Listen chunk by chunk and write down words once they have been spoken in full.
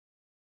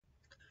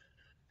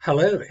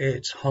Hello,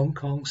 it's Hong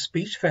Kong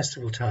Speech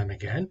Festival time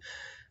again,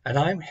 and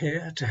I'm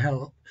here to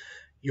help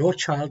your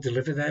child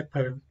deliver their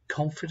poem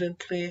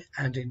confidently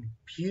and in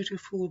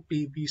beautiful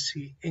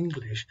BBC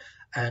English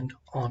and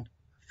on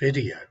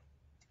video.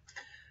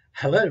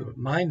 Hello,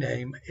 my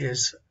name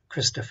is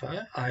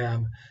Christopher. I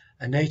am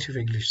a native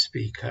English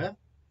speaker,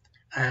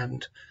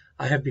 and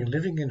I have been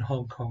living in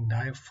Hong Kong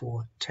now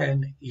for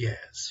 10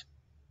 years.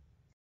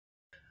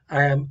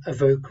 I am a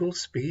vocal,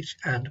 speech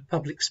and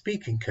public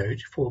speaking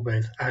coach for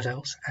both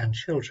adults and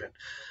children.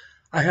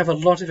 I have a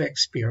lot of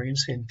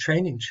experience in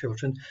training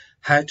children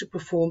how to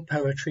perform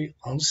poetry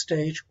on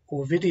stage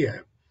or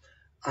video.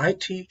 I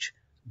teach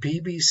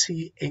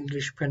BBC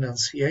English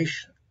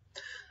pronunciation.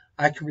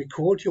 I can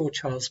record your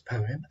child's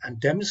poem and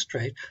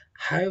demonstrate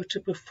how to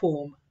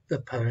perform the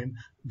poem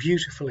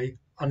beautifully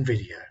on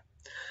video.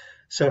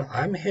 So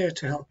I'm here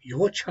to help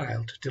your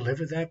child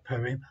deliver their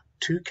poem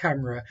to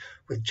camera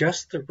with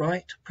just the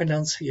right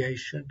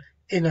pronunciation,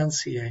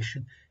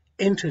 enunciation,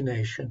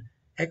 intonation,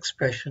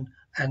 expression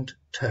and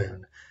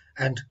tone,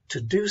 and to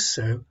do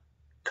so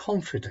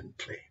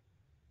confidently.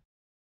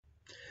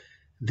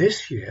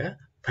 This year,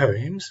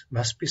 poems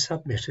must be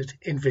submitted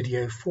in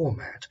video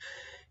format.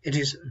 It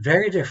is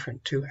very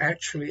different to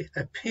actually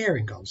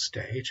appearing on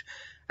stage,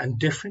 and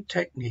different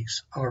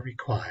techniques are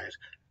required.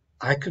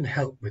 I can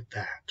help with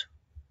that.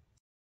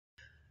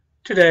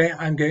 Today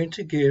I'm going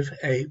to give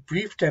a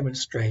brief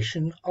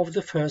demonstration of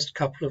the first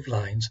couple of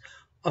lines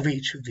of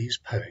each of these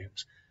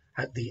poems.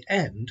 At the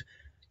end,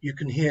 you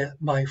can hear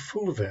my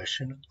full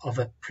version of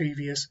a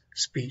previous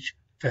speech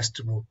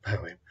festival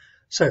poem.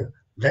 So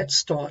let's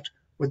start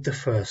with the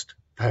first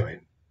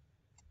poem.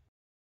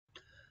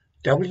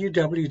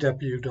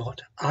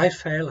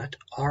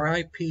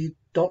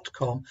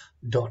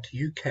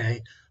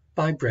 www.ifailatrip.com.uk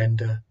by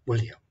Brenda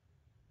William.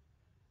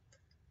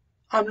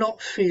 I'm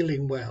not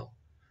feeling well.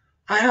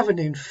 I have an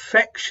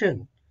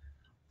infection.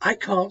 I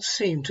can't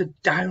seem to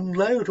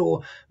download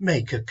or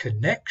make a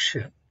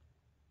connection.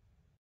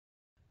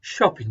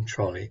 Shopping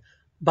Trolley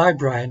by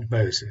Brian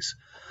Moses.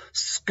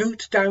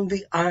 Scoot down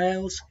the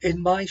aisles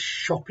in my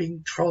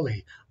shopping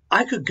trolley.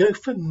 I could go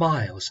for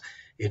miles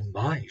in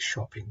my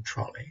shopping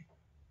trolley.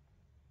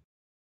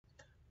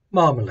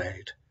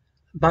 Marmalade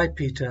by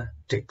Peter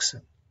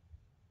Dixon.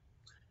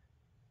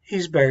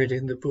 He's buried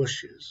in the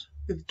bushes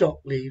with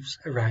dock leaves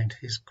around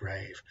his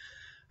grave.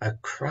 A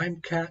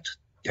crime cat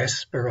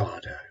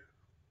desperado.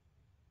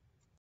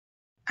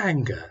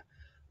 Anger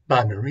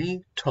by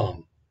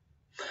Thom.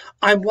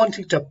 I'm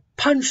wanting to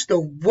punch the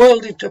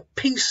world into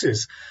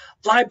pieces,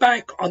 lie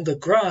back on the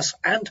grass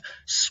and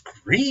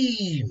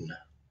scream.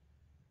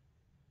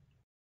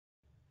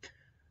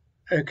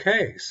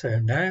 Okay,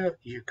 so now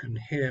you can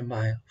hear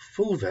my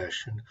full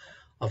version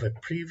of a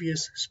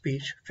previous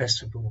speech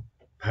festival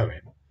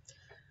poem.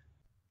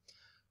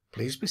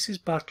 Please,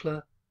 Mrs.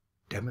 Butler,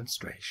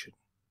 demonstration.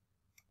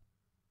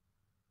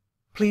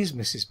 Please,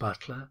 Mrs.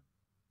 Butler,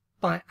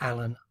 by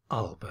Alan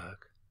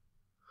Alberg.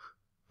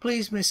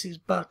 Please, Mrs.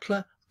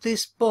 Butler,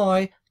 this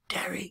boy,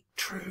 Derek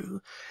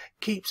True,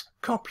 keeps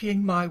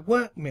copying my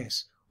work,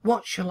 miss.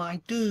 What shall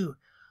I do?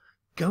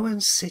 Go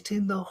and sit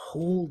in the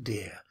hall,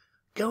 dear.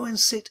 Go and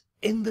sit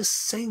in the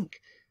sink.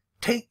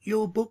 Take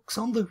your books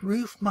on the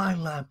roof, my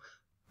lamb.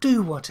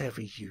 Do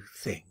whatever you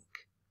think.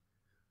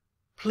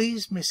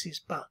 Please,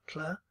 Mrs.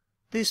 Butler,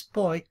 this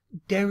boy,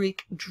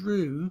 Derek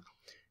Drew,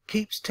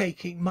 keeps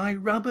taking my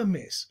rubber,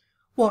 miss.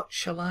 What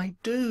shall I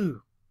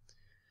do?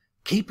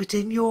 Keep it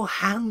in your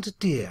hand,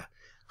 dear.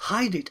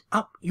 Hide it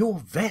up your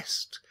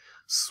vest.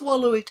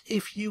 Swallow it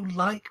if you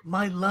like,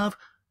 my love.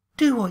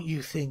 Do what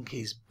you think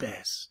is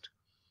best.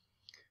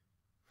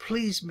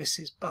 Please,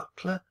 Mrs.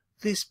 Butler,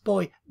 this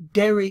boy,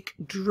 Derek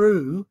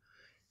Drew,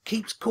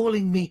 keeps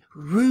calling me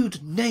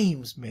rude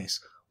names, miss.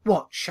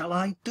 What shall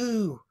I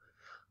do?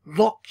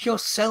 Lock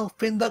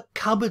yourself in the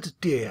cupboard,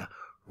 dear.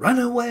 Run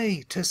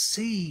away to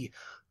sea.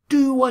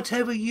 Do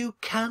whatever you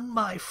can,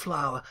 my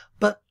flower,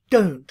 but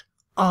don't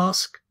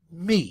ask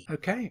me.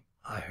 Okay,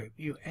 I hope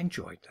you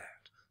enjoyed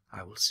that.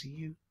 I will see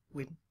you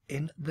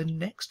in the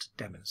next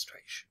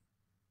demonstration.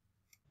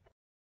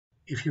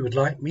 If you would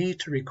like me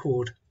to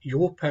record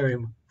your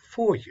poem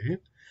for you,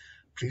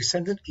 please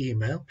send an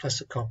email plus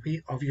a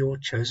copy of your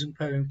chosen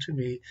poem to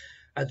me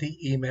at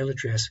the email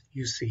address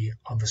you see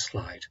on the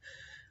slide,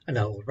 and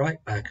I will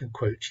write back and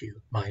quote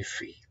you my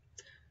fee.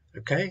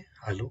 Okay,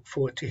 I look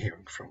forward to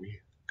hearing from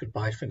you.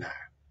 Goodbye for now.